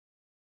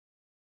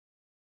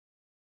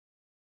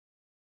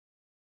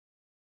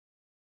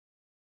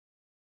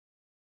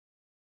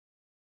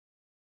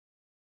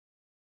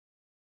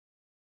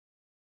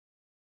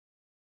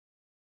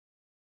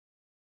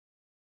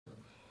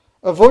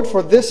A vote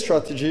for this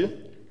strategy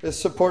is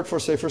support for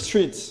safer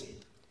streets.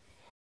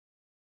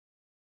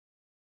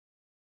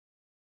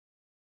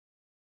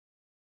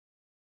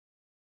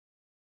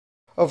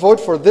 A vote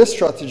for this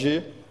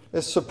strategy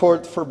is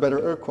support for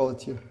better air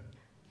quality.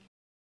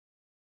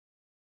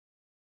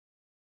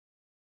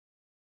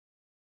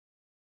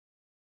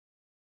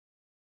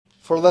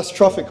 For less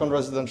traffic on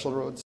residential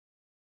roads.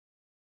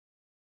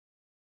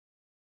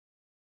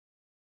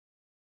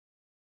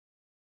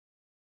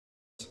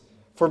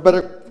 For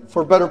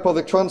better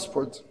public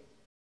transport.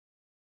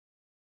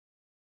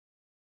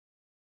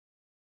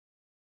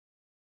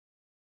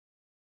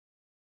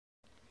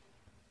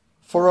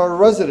 For our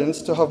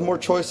residents to have more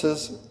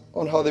choices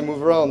on how they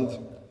move around.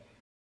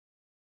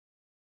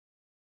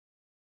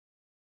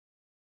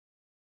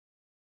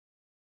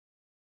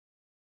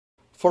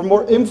 For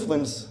more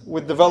influence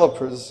with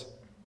developers.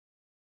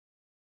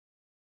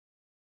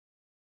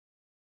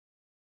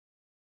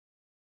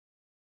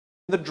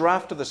 In the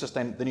draft of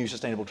the new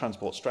Sustainable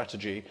Transport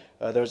Strategy,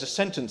 there is a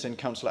sentence in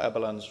Councillor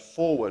Abelan's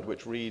foreword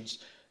which reads,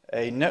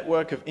 "A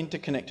network of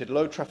interconnected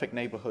low-traffic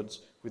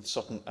neighbourhoods with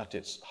Sutton at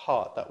its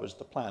heart." That was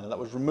the plan, and that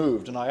was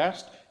removed. And I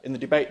asked in the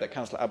debate that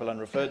Councillor Abelan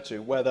referred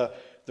to whether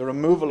the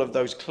removal of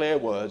those clear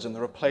words and the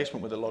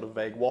replacement with a lot of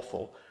vague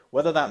waffle,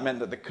 whether that meant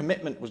that the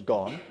commitment was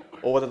gone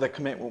or whether the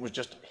commitment was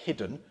just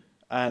hidden,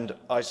 and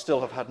I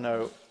still have had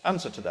no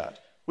answer to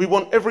that. We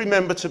want every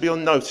member to be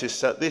on notice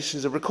that this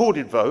is a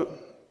recorded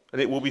vote and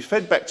it will be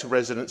fed back to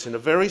residents in a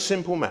very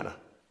simple manner.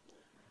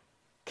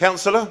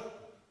 Councillor,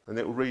 and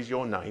it will read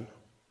your name,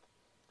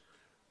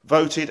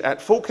 voted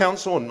at full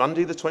council on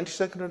Monday the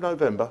 22nd of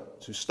November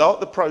to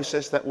start the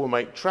process that will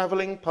make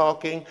travelling,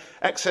 parking,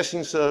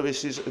 accessing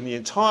services in the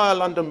entire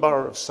London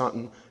Borough of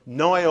Sutton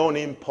nigh on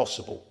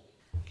impossible.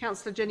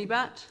 Councillor Jenny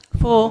Batt.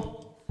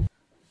 For.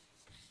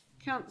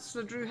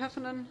 Councillor Drew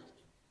Heffernan.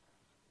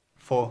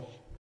 For.